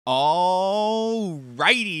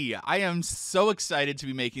Alrighty, I am so excited to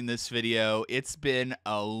be making this video. It's been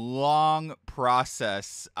a long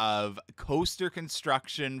process of coaster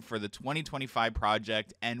construction for the 2025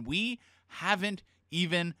 project, and we haven't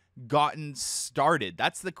even gotten started.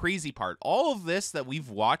 That's the crazy part. All of this that we've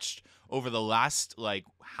watched over the last,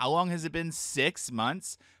 how long has it been? 6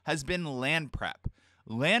 months has been land prep.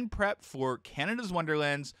 Land prep for Canada's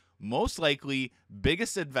Wonderlands, most likely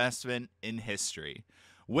biggest investment in history.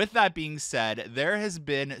 With that being said, there has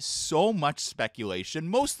been so much speculation,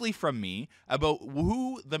 mostly from me, about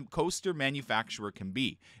who the coaster manufacturer can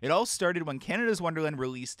be. It all started when Canada's Wonderland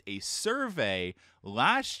released a survey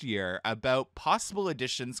last year about possible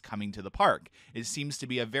additions coming to the park. It seems to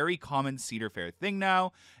be a very common Cedar Fair thing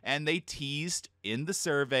now, and they teased in the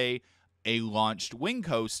survey a launched wing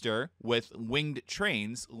coaster with winged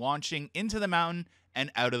trains launching into the mountain and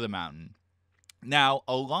out of the mountain. Now,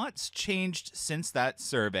 a lot's changed since that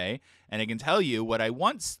survey, and I can tell you what I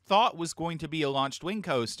once thought was going to be a launched wing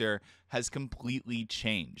coaster has completely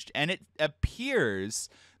changed. And it appears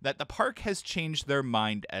that the park has changed their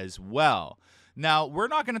mind as well. Now, we're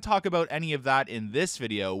not going to talk about any of that in this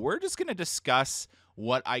video. We're just going to discuss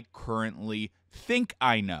what I currently think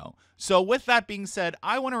I know. So with that being said,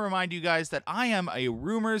 I want to remind you guys that I am a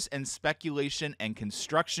rumors and speculation and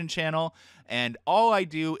construction channel, and all I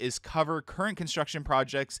do is cover current construction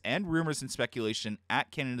projects and rumors and speculation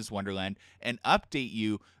at Canada's Wonderland and update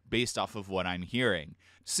you based off of what I'm hearing.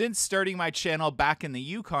 Since starting my channel back in the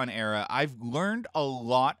Yukon era, I've learned a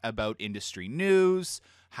lot about industry news,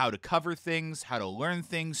 how to cover things, how to learn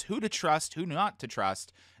things, who to trust, who not to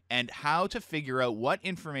trust, and how to figure out what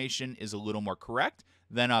information is a little more correct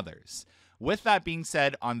than others. With that being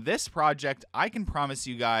said, on this project, I can promise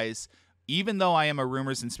you guys, even though I am a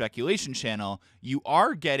rumors and speculation channel, you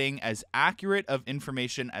are getting as accurate of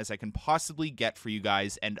information as I can possibly get for you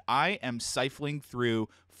guys, and I am siphoning through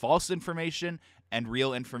false information and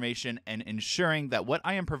real information and ensuring that what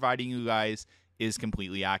I am providing you guys is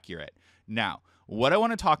completely accurate. Now, what I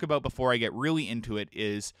want to talk about before I get really into it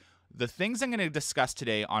is the things I'm going to discuss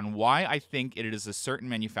today on why I think it is a certain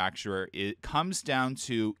manufacturer. It comes down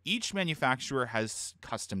to each manufacturer has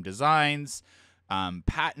custom designs,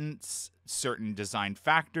 patents, certain design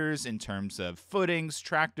factors in terms of footings,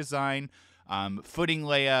 track design, footing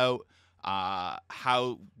layout,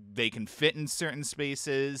 how they can fit in certain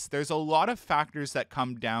spaces. There's a lot of factors that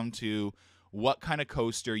come down to what kind of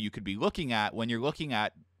coaster you could be looking at when you're looking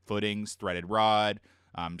at footings, threaded rod,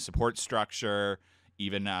 support structure,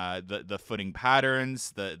 even the footing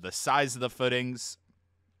patterns, the size of the footings,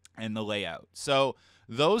 and the layout. So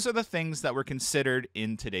those are the things that were considered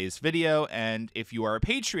in today's video. And if you are a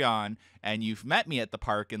Patreon and you've met me at the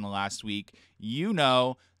park in the last week, you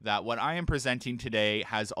know that what I am presenting today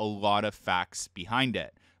has a lot of facts behind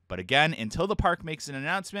it. But again, until the park makes an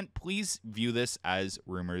announcement, please view this as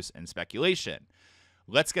rumors and speculation.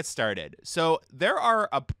 Let's get started. So there are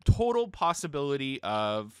a total possibility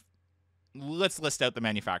of, let's list out the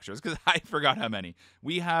manufacturers because I forgot how many.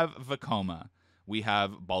 We have Vekoma, we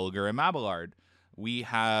have Bolliger and Mabillard, we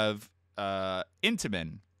have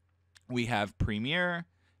Intamin, we have Premier,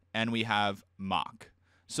 and we have Mach.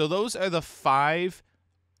 So those are the 5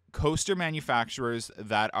 coaster manufacturers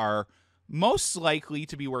that are most likely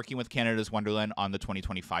to be working with Canada's Wonderland on the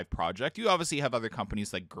 2025 project. You obviously have other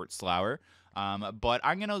companies like Gertzlauer, but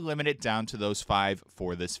I'm going to limit it down to those 5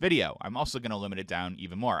 for this video. I'm also going to limit it down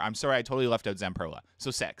even more. I'm sorry, I totally left out Zamperla.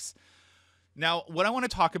 So 6. Now, what I want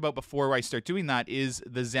to talk about before I start doing that is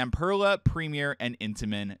the Zamperla, Premier, and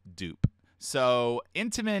Intamin dupe. So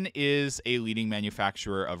Intamin is a leading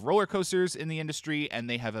manufacturer of roller coasters in the industry, and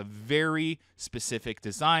they have a very specific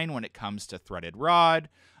design when it comes to threaded rod,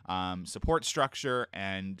 support structure,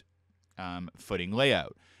 and footing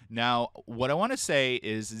layout. Now, what I want to say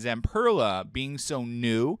is Zamperla, being so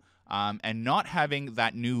new and not having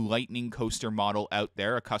that new Lightning coaster model out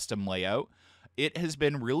there, a custom layout, it has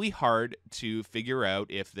been really hard to figure out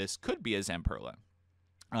if this could be a Zamperla.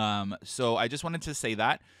 So I just wanted to say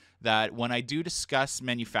that when I do discuss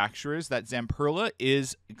manufacturers, that Zamperla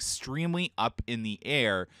is extremely up in the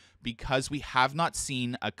air because we have not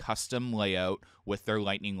seen a custom layout with their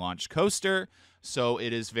Lightning launch coaster, so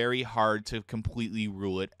it is very hard to completely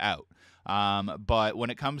rule it out. But when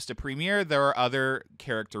it comes to Premier, there are other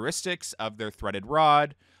characteristics of their threaded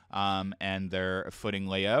rod and their footing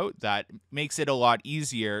layout that makes it a lot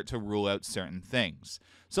easier to rule out certain things.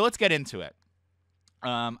 So let's get into it.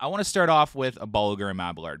 I want to start off with a Bolliger and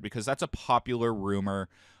Mabillard because that's a popular rumor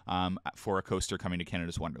for a coaster coming to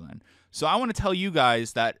Canada's Wonderland. So I want to tell you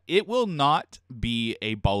guys that it will not be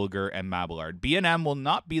a Bulgar and Mabillard. B&M will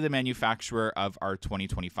not be the manufacturer of our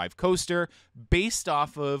 2025 coaster based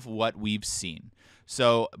off of what we've seen.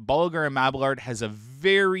 So Bulgar and Mabillard has a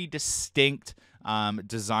very distinct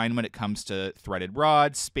design when it comes to threaded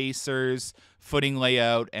rods, spacers, footing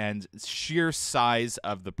layout, and sheer size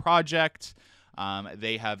of the project.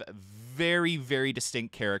 They have very, very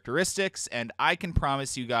distinct characteristics, and I can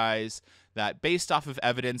promise you guys that based off of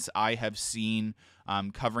evidence I have seen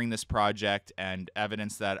covering this project and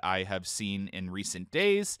evidence that I have seen in recent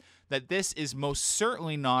days, that this is most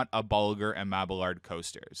certainly not a Bulgar and Mabillard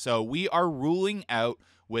coaster. So we are ruling out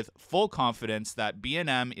with full confidence that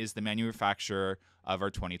B&M is the manufacturer of our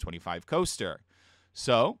 2025 coaster.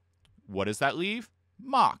 So what does that leave?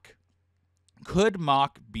 Mack. Could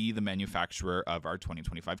Mack be the manufacturer of our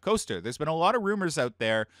 2025 coaster? There's been a lot of rumors out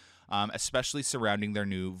there, especially surrounding their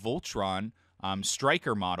new Voltron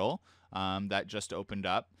Striker model that just opened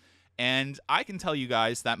up. And I can tell you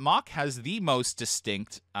guys that Mack has the most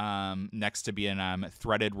distinct, next to B&M,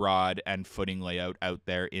 threaded rod and footing layout out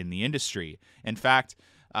there in the industry. In fact,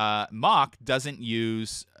 Mack doesn't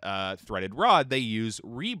use threaded rod. They use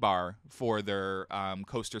rebar for their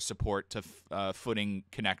coaster support to footing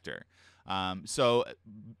connector. So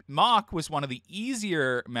Mack was one of the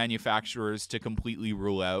easier manufacturers to completely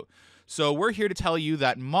rule out. So we're here to tell you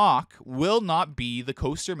that Mack will not be the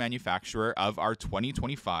coaster manufacturer of our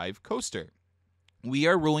 2025 coaster. We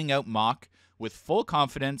are ruling out Mack with full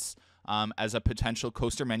confidence as a potential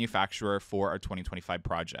coaster manufacturer for our 2025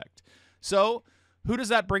 project. So who does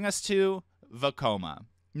that bring us to? Vekoma.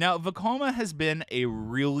 Now, Vekoma has been a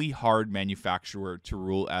really hard manufacturer to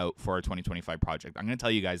rule out for our 2025 project. I'm going to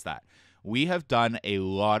tell you guys that. We have done a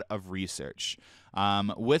lot of research.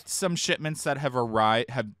 With some shipments that have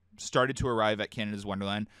started to arrive at Canada's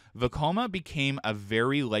Wonderland, Vekoma became a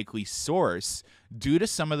very likely source due to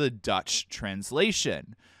some of the Dutch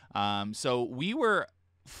translation. So we were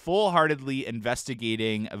full-heartedly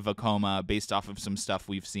investigating Vekoma based off of some stuff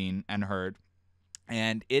we've seen and heard.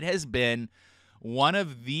 And it has been one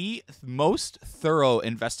of the most thorough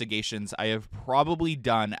investigations I have probably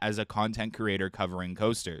done as a content creator covering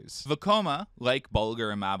coasters. Vekoma, like Bulgar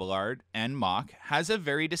and Mabillard and Mack, has a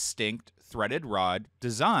very distinct threaded rod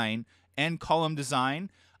design and column design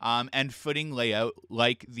and footing layout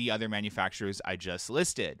like the other manufacturers I just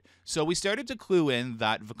listed. So we started to clue in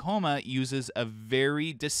that Vekoma uses a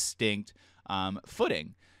very distinct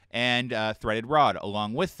footing and threaded rod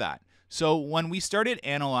along with that. So when we started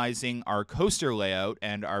analyzing our coaster layout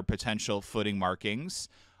and our potential footing markings,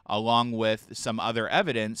 along with some other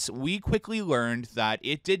evidence, we quickly learned that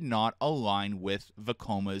it did not align with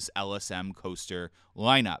Vekoma's LSM coaster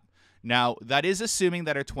lineup. Now, that is assuming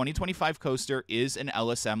that our 2025 coaster is an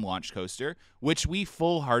LSM launch coaster, which we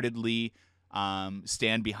full-heartedly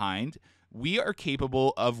stand behind. We are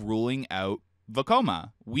capable of ruling out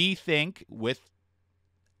Vekoma. We think with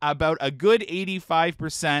about a good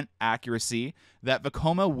 85% accuracy that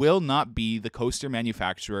Vekoma will not be the coaster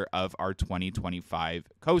manufacturer of our 2025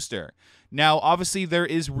 coaster. Now, obviously, there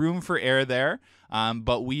is room for error there,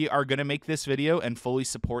 but we are going to make this video and fully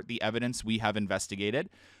support the evidence we have investigated.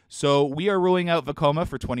 So we are ruling out Vekoma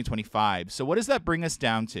for 2025. So what does that bring us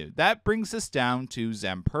down to? That brings us down to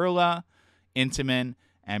Zamperla, Intamin,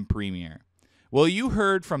 and Premier. Well, you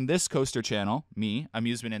heard from this coaster channel, me,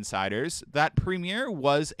 Amusement Insiders, that Premier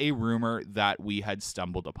was a rumor that we had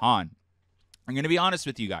stumbled upon. I'm going to be honest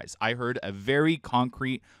with you guys. I heard a very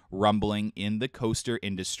concrete rumbling in the coaster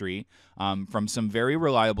industry from some very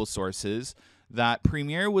reliable sources that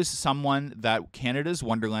Premier was someone that Canada's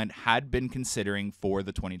Wonderland had been considering for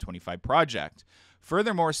the 2025 project.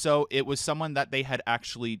 Furthermore, so it was someone that they had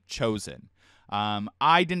actually chosen.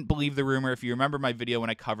 I didn't believe the rumor. If you remember my video when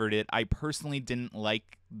I covered it, I personally didn't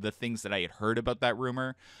like the things that I had heard about that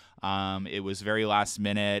rumor. It was very last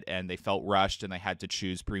minute and they felt rushed and they had to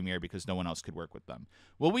choose Premier because no one else could work with them.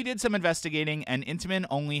 Well, we did some investigating and Intamin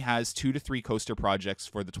only has 2 to 3 coaster projects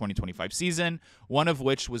for the 2025 season, one of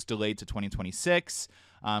which was delayed to 2026.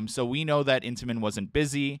 So we know that Intamin wasn't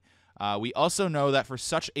busy. We also know that for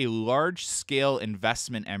such a large-scale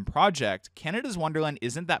investment and project, Canada's Wonderland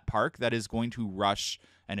isn't that park that is going to rush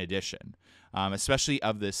an addition, especially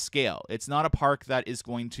of this scale. It's not a park that is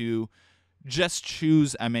going to just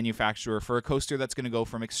choose a manufacturer for a coaster that's going to go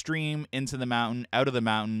from extreme into the mountain, out of the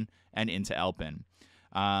mountain, and into Alpine.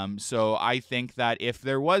 So I think that if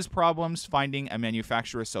there was problems finding a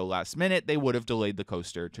manufacturer so last minute, they would have delayed the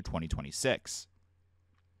coaster to 2026.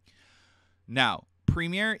 Now,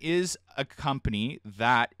 Premier is a company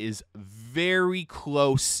that is very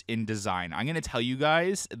close in design. I'm going to tell you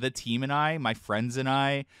guys, the team and I, my friends and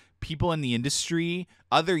I, people in the industry,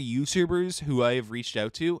 other YouTubers who I have reached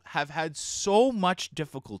out to have had so much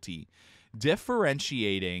difficulty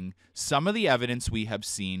differentiating some of the evidence we have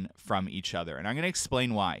seen from each other. And I'm going to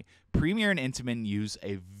explain why. Premier and Intamin use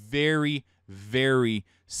a very, very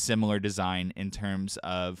similar design in terms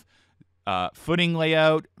of footing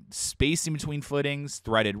layout, spacing between footings,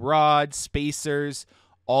 threaded rod, spacers,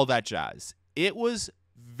 all that jazz. It was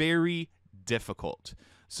very difficult.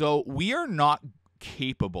 So we are not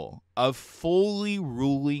capable of fully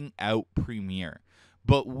ruling out Premier,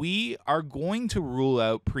 but we are going to rule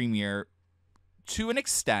out Premier to an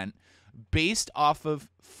extent based off of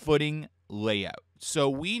footing layout. So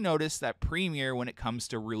we notice that Premier, when it comes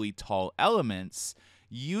to really tall elements,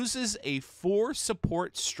 uses a 4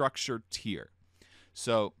 support structure tier.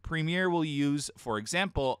 So Premier will use, for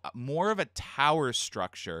example, more of a tower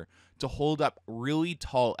structure to hold up really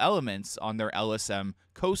tall elements on their LSM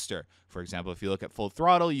coaster. For example, if you look at Full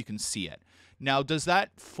Throttle, you can see it. Now, does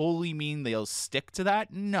that fully mean they'll stick to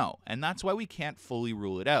that? No, and that's why we can't fully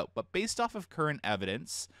rule it out. But based off of current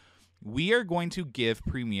evidence, we are going to give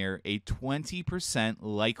Premier a 20%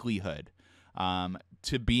 likelihood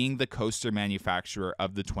to being the coaster manufacturer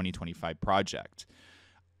of the 2025 project.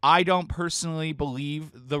 I don't personally believe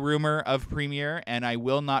the rumor of Premier, and I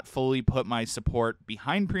will not fully put my support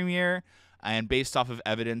behind Premier. And based off of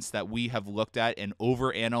evidence that we have looked at and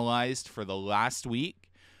overanalyzed for the last week,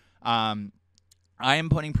 I am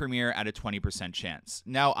putting Premier at a 20% chance.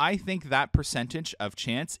 Now, I think that percentage of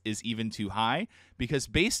chance is even too high because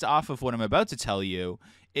based off of what I'm about to tell you,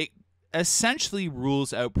 it essentially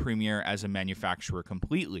rules out Premier as a manufacturer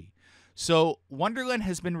completely. So Wonderland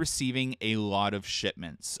has been receiving a lot of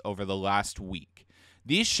shipments over the last week.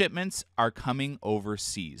 These shipments are coming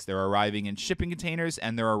overseas. They're arriving in shipping containers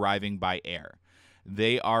and they're arriving by air.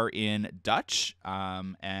 They are in Dutch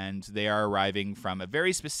and they are arriving from a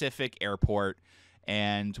very specific airport.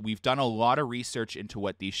 And we've done a lot of research into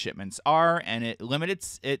what these shipments are, and it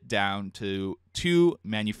limits it down to 2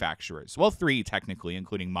 manufacturers. Well, 3 technically,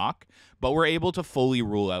 including Mach, but we're able to fully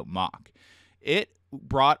rule out Mach. It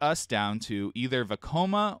brought us down to either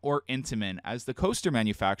Vekoma or Intamin as the coaster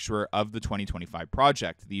manufacturer of the 2025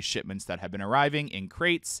 project. These shipments that have been arriving in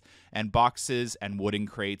crates and boxes and wooden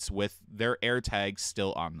crates with their air tags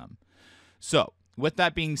still on them. So, with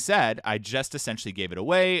that being said, I just essentially gave it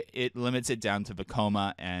away. It limits it down to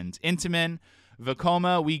Vekoma and Intamin.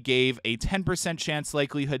 Vekoma, we gave a 10% chance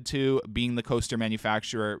likelihood to being the coaster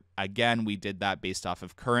manufacturer. Again, we did that based off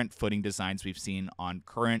of current footing designs we've seen on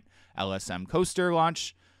current LSM coaster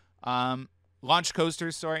launch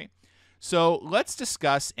coasters, sorry. So let's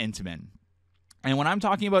discuss Intamin. And when I'm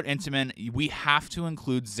talking about Intamin, we have to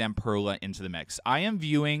include Zamperla into the mix. I am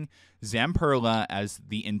viewing Zamperla as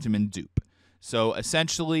the Intamin dupe. So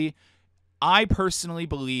essentially, I personally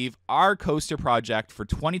believe our coaster project for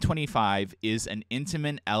 2025 is an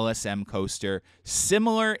Intamin LSM coaster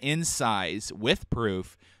similar in size with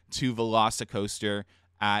proof to Velocicoaster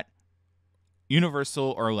at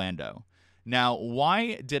Universal Orlando. Now,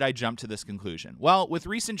 why did I jump to this conclusion? Well, with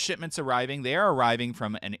recent shipments arriving, they are arriving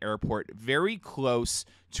from an airport very close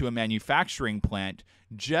to a manufacturing plant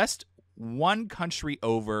just one country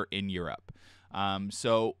over in Europe.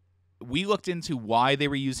 So we looked into why they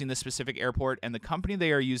were using this specific airport, and the company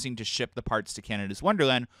they are using to ship the parts to Canada's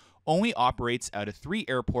Wonderland only operates out of 3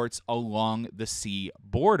 airports along the sea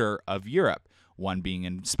border of Europe, one being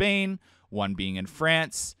in Spain, one being in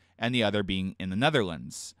France, and the other being in the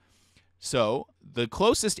Netherlands. So the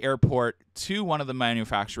closest airport to one of the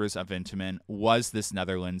manufacturers of Intamin was this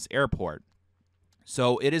Netherlands airport.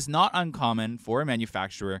 So it is not uncommon for a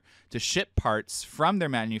manufacturer to ship parts from their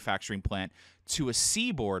manufacturing plant to a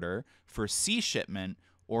sea border for sea shipment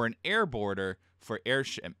or an air border for air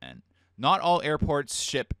shipment. Not all airports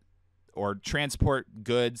ship or transport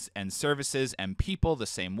goods and services and people the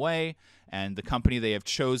same way, and the company they have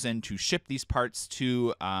chosen to ship these parts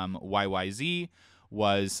to, YYZ,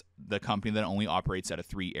 was the company that only operates out of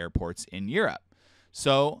 3 airports in Europe.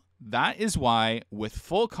 So that is why, with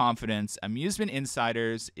full confidence, Amusement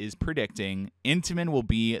Insiders is predicting Intamin will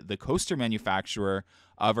be the coaster manufacturer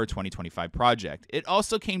of our 2025 project. It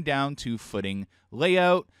also came down to footing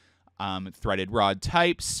layout, threaded rod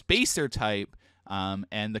type, spacer type,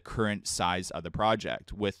 and the current size of the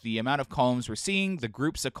project. With the amount of columns we're seeing, the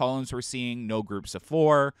groups of columns we're seeing, no groups of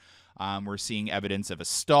 4, we're seeing evidence of a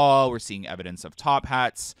stall, we're seeing evidence of top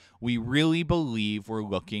hats. We really believe we're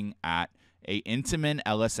looking at a Intamin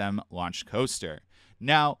LSM launch coaster.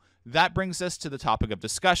 Now, that brings us to the topic of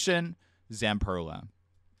discussion. Zamperla.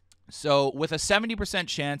 So with a 70%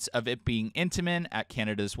 chance of it being Intamin at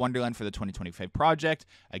Canada's Wonderland for the 2025 project,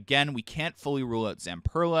 again, we can't fully rule out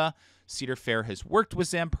Zamperla. Cedar Fair has worked with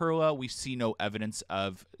Zamperla. We see no evidence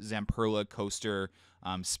of Zamperla coaster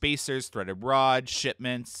spacers, threaded rod,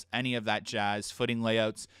 shipments, any of that jazz, footing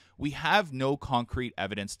layouts. We have no concrete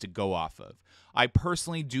evidence to go off of. I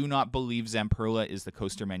personally do not believe Zamperla is the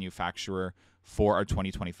coaster manufacturer for our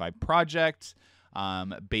 2025 project.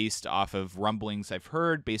 Based off of rumblings I've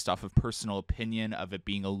heard, based off of personal opinion of it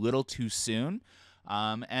being a little too soon.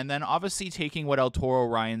 And then obviously taking what El Toro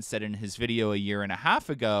Ryan said in his video a year and a half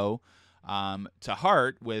ago to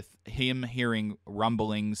heart, with him hearing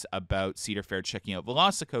rumblings about Cedar Fair checking out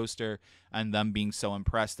Velocicoaster and them being so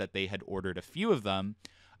impressed that they had ordered a few of them.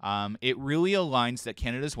 It really aligns that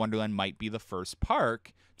Canada's Wonderland might be the first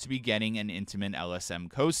park to be getting an Intamin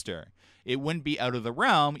LSM coaster. It wouldn't be out of the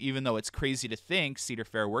realm, even though it's crazy to think, Cedar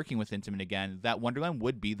Fair working with Intamin again, that Wonderland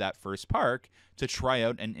would be that first park to try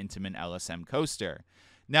out an Intamin LSM coaster.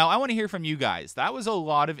 Now, I want to hear from you guys. That was a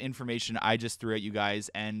lot of information I just threw at you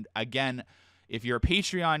guys. And again, if you're a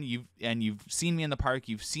Patreon, you've seen me in the park,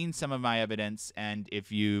 you've seen some of my evidence, and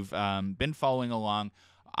if you've been following along,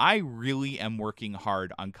 I really am working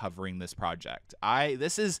hard on covering this project.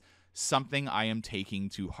 This is something I am taking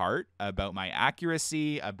to heart about my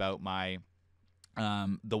accuracy, about my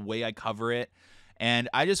the way I cover it. And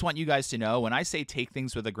I just want you guys to know, when I say take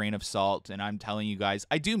things with a grain of salt, and I'm telling you guys,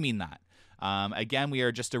 I do mean that. Again, we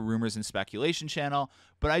are just a rumors and speculation channel,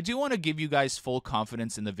 but I do want to give you guys full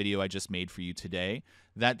confidence in the video I just made for you today,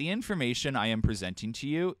 that the information I am presenting to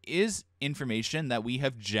you is information that we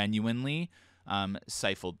have genuinely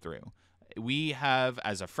siphoned through. We have,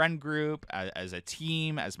 as a friend group, as a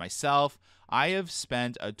team, as myself, I have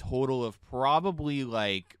spent a total of probably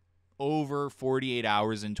like over 48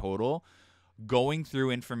 hours in total going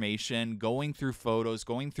through information, going through photos,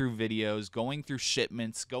 going through videos, going through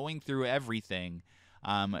shipments, going through everything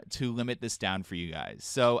to limit this down for you guys.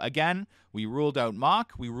 So again, we ruled out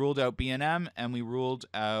Mock, we ruled out B&M, and we ruled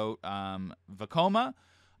out Vekoma.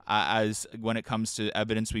 As when it comes to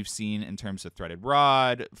evidence we've seen in terms of threaded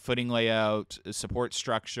rod, footing layout, support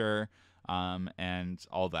structure, and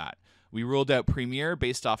all that. We ruled out Premier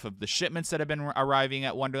based off of the shipments that have been arriving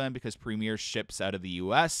at Wonderland, because Premier ships out of the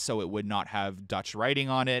U.S., so it would not have Dutch writing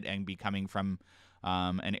on it and be coming from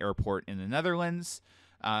an airport in the Netherlands.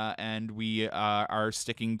 And we are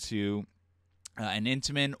sticking to an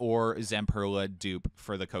Intamin or Zamperla dupe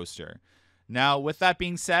for the coaster. Now, with that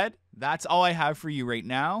being said, that's all I have for you right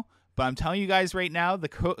now. But I'm telling you guys right now, the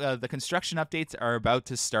construction updates are about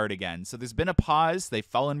to start again. So there's been a pause. They've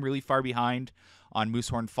fallen really far behind on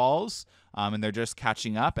Moosehorn Falls, and they're just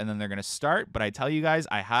catching up, and then they're going to start. But I tell you guys,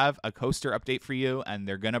 I have a coaster update for you, and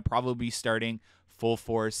they're going to probably be starting full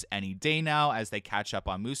force any day now as they catch up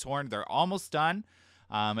on Moosehorn. They're almost done.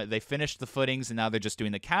 They finished the footings, and now they're just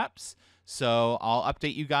doing the caps. So I'll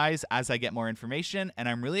update you guys as I get more information, and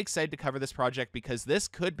I'm really excited to cover this project because this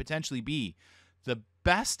could potentially be the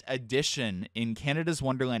best addition in Canada's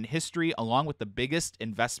Wonderland history, along with the biggest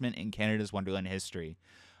investment in Canada's Wonderland history.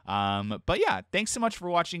 But yeah, thanks so much for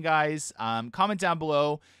watching, guys. Comment down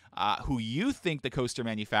below who you think the coaster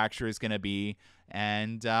manufacturer is going to be,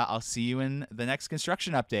 and I'll see you in the next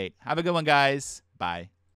construction update. Have a good one, guys. Bye.